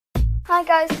Hi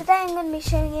guys, today I'm going to be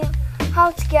showing you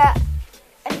how to get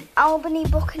an Albany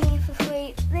Buccaneer for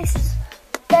free. This is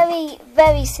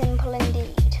very simple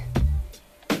indeed.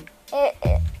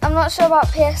 I'm not sure about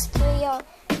PS3 or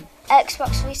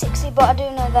Xbox 360, but I do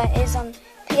know that it is on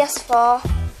PS4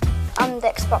 and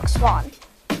Xbox One.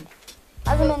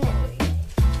 At the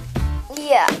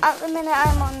minute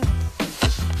I'm on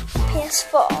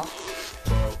PS4.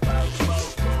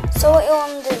 So what you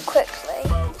want to do quickly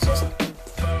is just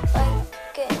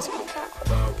get into my car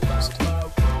first.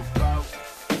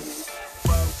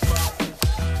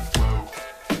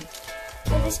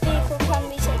 And this vehicle can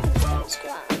be taken from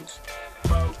scratch.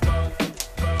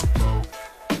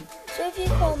 So if you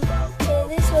come to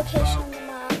this location on the map,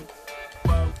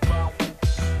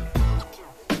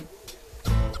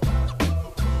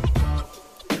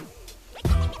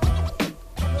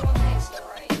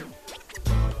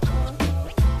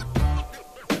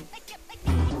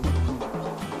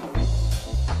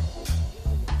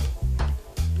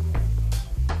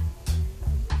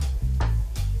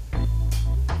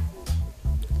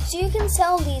 so you can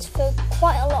sell these for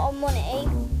quite a lot of money,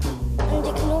 and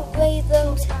you can upgrade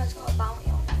them to,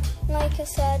 like I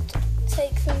said,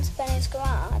 take them to Benny's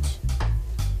garage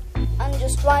and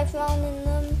just drive around in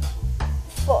them.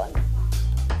 Fun.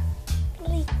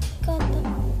 Bloody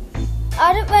goddamn.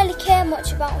 I don't really care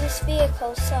much about this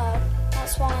vehicle, so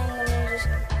that's why I'm going to just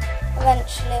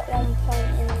eventually at one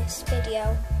point in this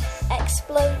video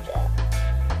explode it.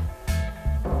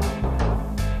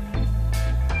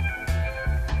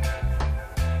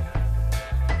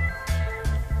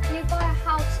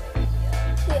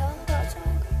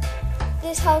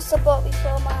 This house I bought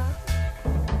before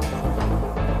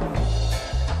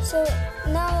So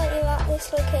now that you're at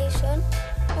this location,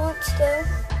 I want to go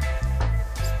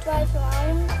drive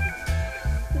around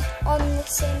on the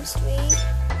same street.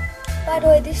 By the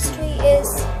way, this street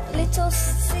is Little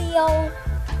CL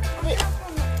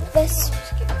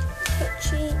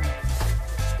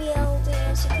BLD,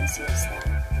 as you can see it's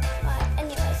there. Right,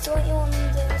 anyway, so what you want to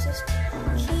do is just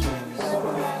keep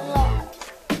driving there locked.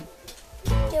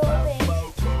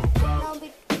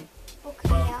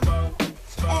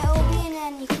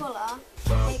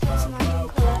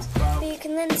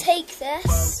 Then take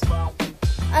this,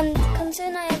 and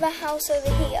considering I have a house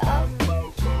over here,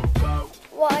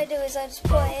 what I do is I just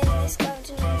put it in this garage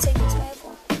and then take it to my other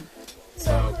one.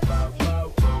 So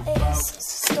it is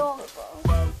storable.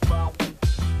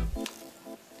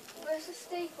 Where's the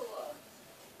stapler?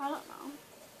 I don't know.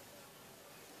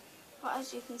 But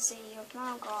as you can see, you've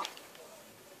now got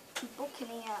a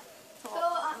Buccaneer for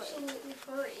absolutely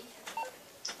free.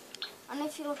 And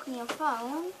if you look on your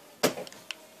phone,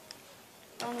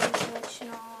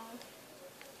 original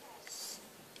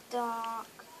stock,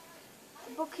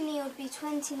 the Buccaneer would be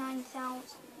 29,000.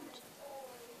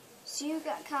 So you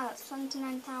get a car that's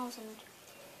 29,000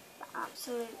 for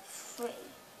absolute free.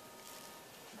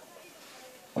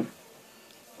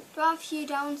 There are a few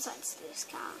downsides to this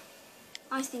car.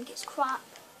 I think it's crap.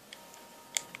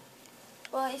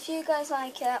 But if you guys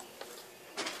like it,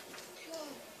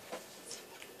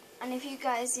 and if you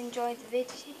guys enjoyed the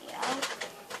video,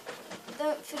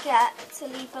 don't forget to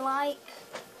leave a like,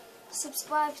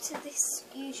 subscribe to this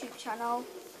YouTube channel,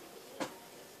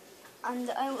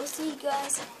 and I will see you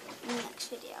guys in the next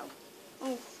video.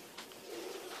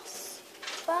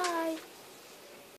 Bye!